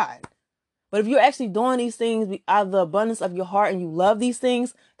God. But if you're actually doing these things out of the abundance of your heart and you love these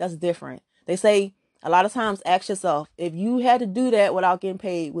things, that's different. They say a lot of times, ask yourself, if you had to do that without getting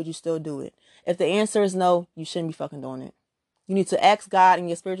paid, would you still do it? If the answer is no, you shouldn't be fucking doing it. You need to ask God and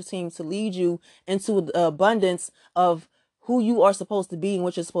your spiritual team to lead you into the abundance of who you are supposed to be and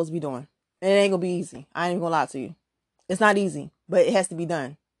what you're supposed to be doing. And it ain't gonna be easy. I ain't even gonna lie to you. It's not easy, but it has to be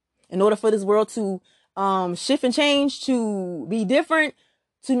done. In order for this world to shift and change, to be different,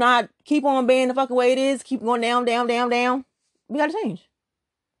 to not keep on being the fucking way it is, keep going down, down, down, down, we gotta change.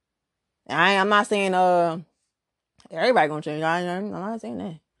 I'm not saying everybody gonna change. I'm not saying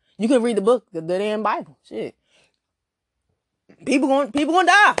that. You can read the book, the damn Bible. Shit. People gonna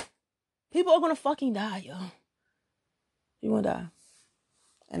die. People are gonna fucking die, yo. You're gonna die.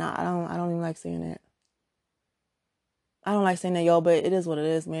 And I don't even like saying that. I don't like saying that, yo, but it is what it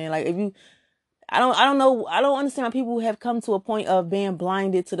is, man. Like, if you, I don't know, I don't understand how people have come to a point of being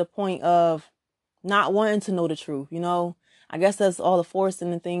blinded to the point of not wanting to know the truth, you know? I guess that's all the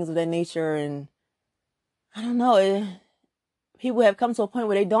forcing and things of that nature, and I don't know. People have come to a point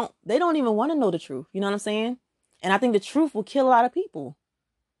where they don't even want to know the truth, you know what I'm saying? And I think the truth will kill a lot of people.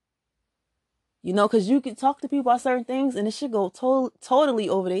 You know, because you can talk to people about certain things and it should go totally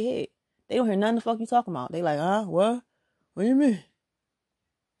over their head. They don't hear nothing the fuck you talking about. They like, what? What do you mean?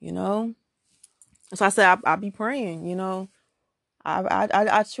 You know? So I said, I be praying, you know?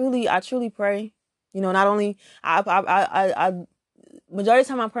 I truly pray. You know, not only, majority of the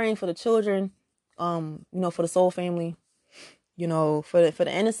time I'm praying for the children, you know, for the soul family, you know, for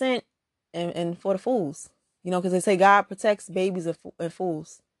the innocent and for the fools. You know, because they say God protects babies and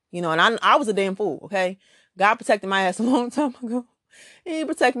fools. You know, and I was a damn fool, okay? God protected my ass a long time ago. He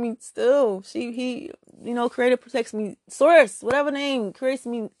protect me still. He, you know, Creator protects me. Source, whatever name, protects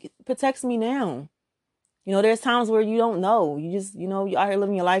me now. You know, there's times where you don't know. You just, you know, you're out here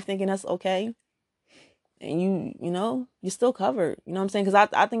living your life thinking that's okay. And you know, you're still covered. You know what I'm saying? Because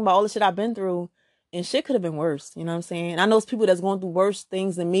I think about all the shit I've been through, and shit could have been worse. You know what I'm saying? And I know it's people that's going through worse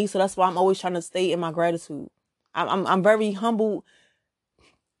things than me, so that's why I'm always trying to stay in my gratitude. I'm very humble.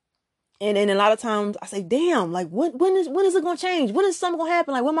 And a lot of times I say, damn, like when is it gonna change? When is something gonna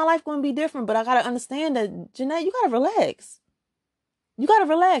happen? Like when my life gonna be different? But I gotta understand that, Jeanette, you gotta relax. You gotta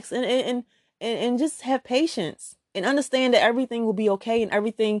relax and just have patience and understand that everything will be okay, and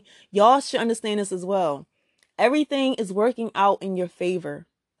everything, y'all should understand this as well. Everything is working out in your favor.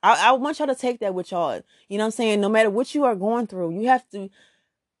 I want y'all to take that with y'all. You know what I'm saying? No matter what you are going through, you have to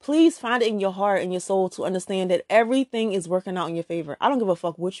please find it in your heart and your soul to understand that everything is working out in your favor. I don't give a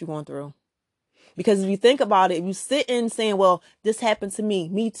fuck what you're going through. Because if you think about it, if you sit in saying, well, this happened to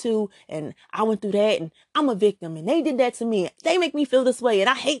me too, and I went through that, and I'm a victim, and they did that to me, they make me feel this way, and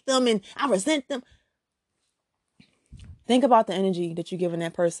I hate them, and I resent them. Think about the energy that you're giving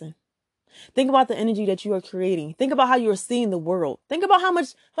that person. Think about the energy that you are creating. Think about how you are seeing the world. Think about how much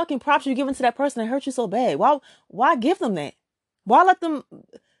fucking props you're giving to that person that hurt you so bad. Why give them that? Why let them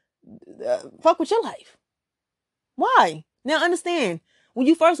fuck with your life? Why? Now understand, when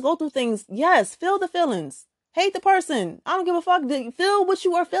you first go through things, yes, feel the feelings. Hate the person. I don't give a fuck. Feel what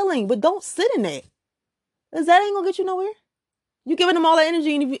you are feeling, but don't sit in it. Because that ain't gonna get you nowhere. You giving them all that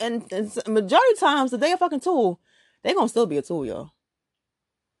energy, and majority of times, if they a fucking tool, they gonna still be a tool, y'all.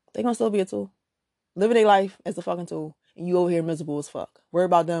 They gonna still be a tool. Living their life as a fucking tool. And you over here miserable as fuck. Worry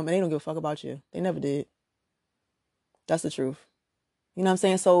about them, and they don't give a fuck about you. They never did. That's the truth. You know what I'm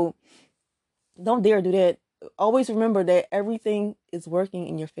saying? So, don't dare do that. Always remember that everything is working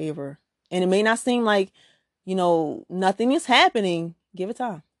in your favor. And it may not seem like, you know, nothing is happening. Give it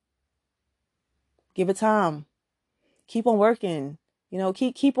time. Give it time. Keep on working. You know,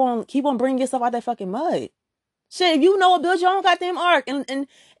 keep on bringing yourself out that fucking mud. Shit, if you know what, build your own goddamn arc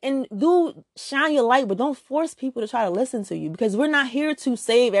and do shine your light, but don't force people to try to listen to you, because we're not here to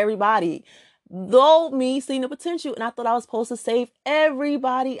save everybody. Though me seeing the potential, and I thought I was supposed to save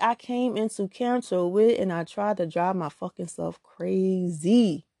everybody I came into Cancer with, and I tried to drive my fucking self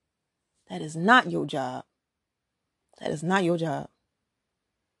crazy. That is not your job. That is not your job.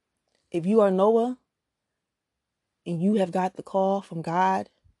 If you are Noah and you have got the call from God,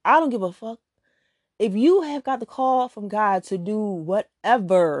 I don't give a fuck. If you have got the call from God to do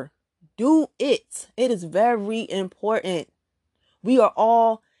whatever, do it. It is very important. We are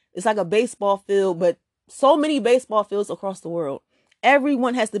all, it's like a baseball field, but so many baseball fields across the world.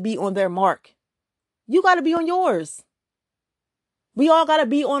 Everyone has to be on their mark. You got to be on yours. We all got to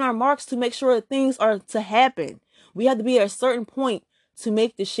be on our marks to make sure that things are to happen. We have to be at a certain point to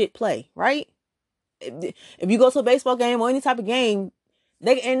make this shit play, right? If you go to a baseball game or any type of game,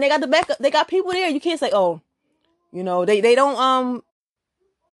 they got the backup, they got people there. You can't say, oh, you know, they don't,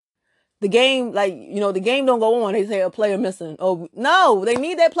 the game, like, you know, the game don't go on. They say a player missing. Oh, no, they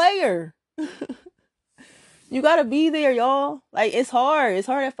need that player. You got to be there, y'all. Like, it's hard. It's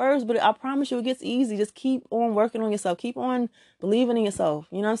hard at first, but I promise you it gets easy. Just keep on working on yourself. Keep on believing in yourself.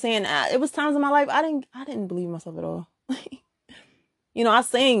 You know what I'm saying? It was times in my life I didn't believe in myself at all. You know, I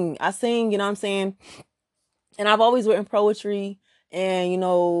sing, you know what I'm saying? And I've always written poetry, and, you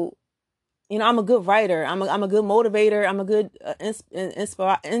know, I'm a good writer. I'm a good motivator. I'm a good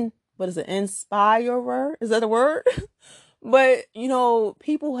inspirer? Is that a word? But, you know,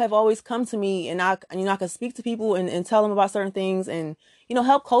 people have always come to me, and I can speak to people and tell them about certain things, and, you know,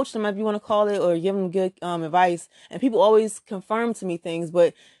 help coach them, if you want to call it, or give them good advice. And people always confirm to me things,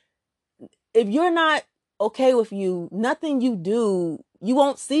 but if you're not okay with you, nothing you do, you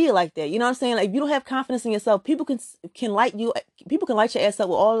won't see it like that. You know what I'm saying? Like, if you don't have confidence in yourself, people can light you. People can light your ass up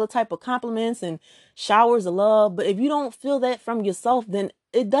with all the type of compliments and showers of love. But if you don't feel that from yourself, then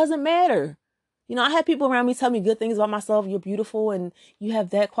it doesn't matter. You know, I have people around me tell me good things about myself. You're beautiful and you have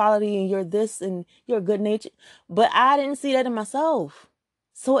that quality and you're this and you're good natured. But I didn't see that in myself.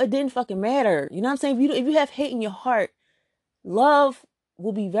 So it didn't fucking matter. You know what I'm saying? If you have hate in your heart, love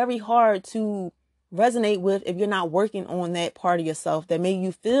will be very hard to resonate with if you're not working on that part of yourself that made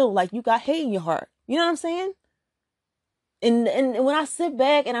you feel like you got hate in your heart. You know what I'm saying? And when I sit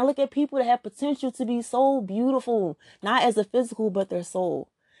back and I look at people that have potential to be so beautiful, not as a physical, but their soul,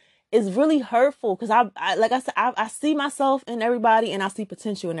 it's really hurtful because like I said, I see myself in everybody and I see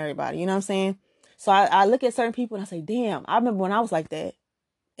potential in everybody. You know what I'm saying? So I look at certain people and I say, damn, I remember when I was like that.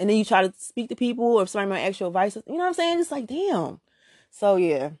 And then you try to speak to people or if somebody might ask you advice, you know what I'm saying? Just like, damn. So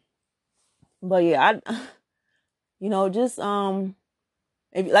yeah. But yeah, just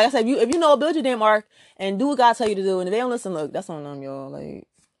if like I said, if you know, build your damn arc and do what God tell you to do. And if they don't listen, look, that's on them, y'all. Like,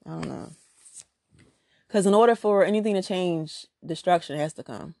 I don't know. Because in order for anything to change, destruction has to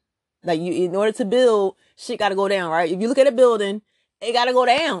come. Like, in order to build, shit got to go down, right? If you look at a building, it got to go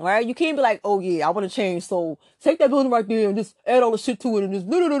down, right? You can't be like, oh yeah, I want to change, so take that building right there and just add all the shit to it and just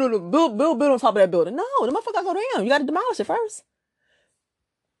no, build on top of that building. No, the motherfucker got to go down. You got to demolish it first.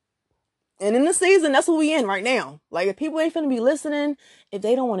 And in the season, that's what we in right now. Like, if people ain't finna be listening, if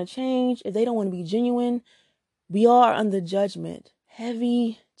they don't want to change, if they don't want to be genuine, we are under judgment.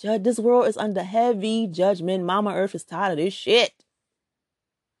 This world is under heavy judgment. Mama Earth is tired of this shit.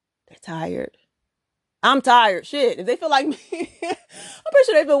 They're tired. I'm tired. Shit. If they feel like me, I'm pretty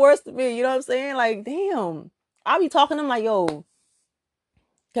sure they feel worse than me. You know what I'm saying? Like, damn. I'll be talking to them like, yo.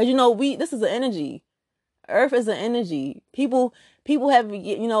 Because, this is an energy. Earth is an energy. People have,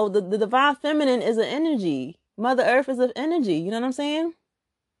 the divine feminine is an energy. Mother Earth is an energy. You know what I'm saying?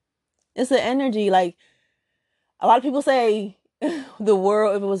 It's an energy. Like, a lot of people say the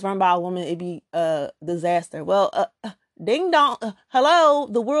world, if it was run by a woman, it'd be a disaster. Well, ding dong. Hello.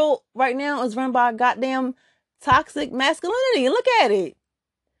 The world right now is run by goddamn toxic masculinity. Look at it.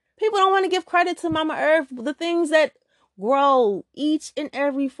 People don't want to give credit to Mama Earth, the things that grow each and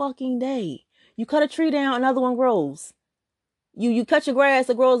every fucking day. You cut a tree down, another one grows. You cut your grass,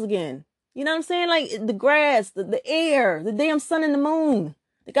 it grows again. You know what I'm saying? Like, the grass, the air, the damn sun and the moon,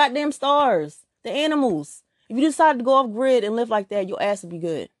 the goddamn stars, the animals. If you decide to go off grid and live like that, your ass will be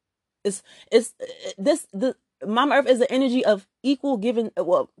good. The Mama Earth is the energy of equal giving.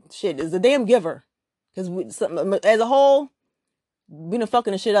 Well, shit, is the damn giver. Because as a whole, we done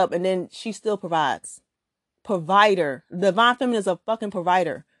fucking the shit up, and then she still provides. Provider. The divine feminine is a fucking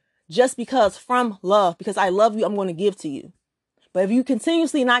provider. Just because from love, because I love you, I'm going to give to you. But if you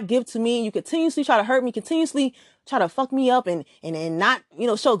continuously not give to me, you continuously try to hurt me, continuously try to fuck me up and not,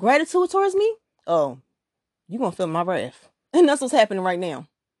 show gratitude towards me, oh, you're going to feel my wrath. And that's what's happening right now.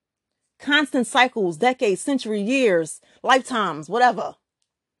 Constant cycles, decades, centuries, years, lifetimes, whatever,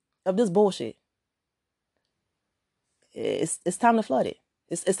 of this bullshit. It's time to flood it.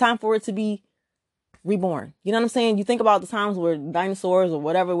 It's time for it to be reborn. You know what I'm saying? You think about the times where dinosaurs or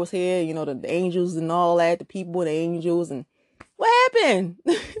whatever was here, the angels and all that, the people, the angels, and what happened?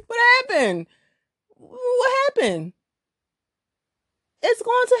 What happened? It's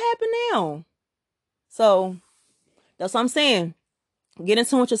going to happen now. So that's what I'm saying. Get in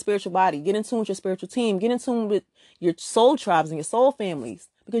tune with your spiritual body. Get in tune with your spiritual team. Get in tune with your soul tribes and your soul families,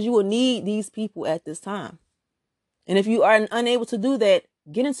 because you will need these people at this time. And if you are unable to do that,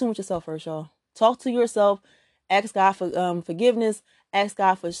 get in tune with yourself first, y'all. Talk to yourself. Ask God for forgiveness. Ask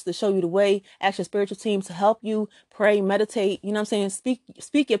God to show you the way. Ask your spiritual team to help you. Pray, meditate. You know what I'm saying?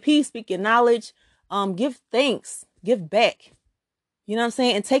 Speak your peace. Speak your knowledge. Give thanks. Give back. You know what I'm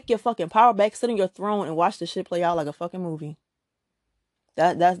saying? And take your fucking power back. Sit on your throne and watch the shit play out like a fucking movie.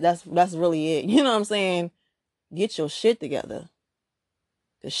 That's really it. You know what I'm saying? Get your shit together.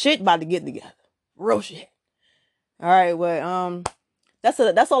 The shit about to get together. Real shit. All right, well, that's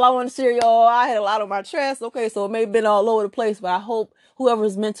all I want to share, y'all. I had a lot on my chest. Okay, so it may have been all over the place, but I hope whoever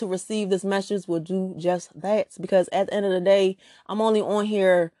is meant to receive this message will do just that. Because at the end of the day, I'm only on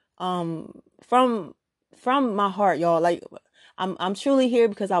here from my heart, y'all. Like, I'm truly here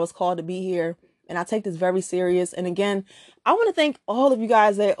because I was called to be here, and I take this very serious. And again, I want to thank all of you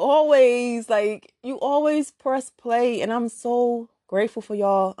guys that you always press play, and I'm so grateful for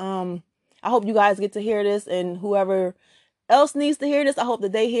y'all. I hope you guys get to hear this, and whoever else needs to hear this, I hope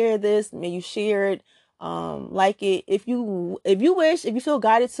that they hear this. May you share it. Like it. If you wish, if you feel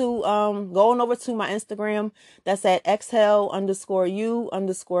guided to, go on over to my Instagram. That's at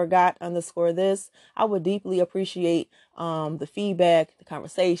exhale_you_got_this. I would deeply appreciate, the feedback, the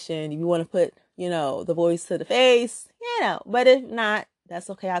conversation. If you want to put, the voice to the face, but if not,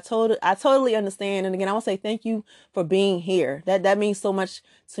 that's okay. I totally understand. And again, I want to say thank you for being here. That means so much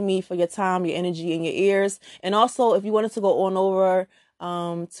to me, for your time, your energy, and your ears. And also, if you wanted to go on over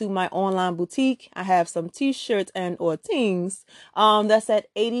to my online boutique, I have some t-shirts and or things. That's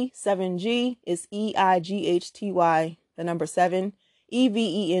at 87G. It's EIGHTY, the number 7,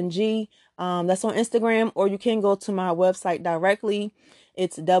 EVENG. That's on Instagram, or you can go to my website directly.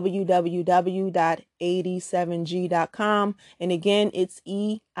 It's www.87g.com. And again, it's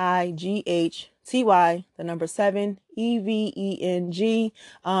EIGHTY, the number 7, EVENG.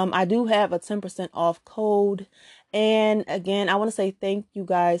 I do have a 10% off code. And again, I want to say thank you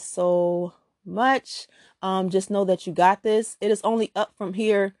guys so much. Just know that you got this. It is only up from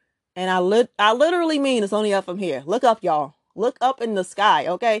here. And I literally mean it's only up from here. Look up, y'all. Look up in the sky,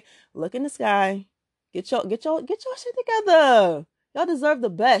 okay? Look in the sky. Get your shit together. Y'all deserve the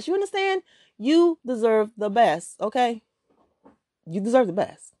best. You understand? You deserve the best, okay? You deserve the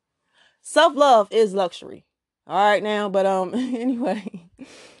best. Self-love is luxury. All right now, but anyway,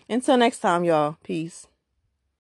 until next time, y'all. Peace.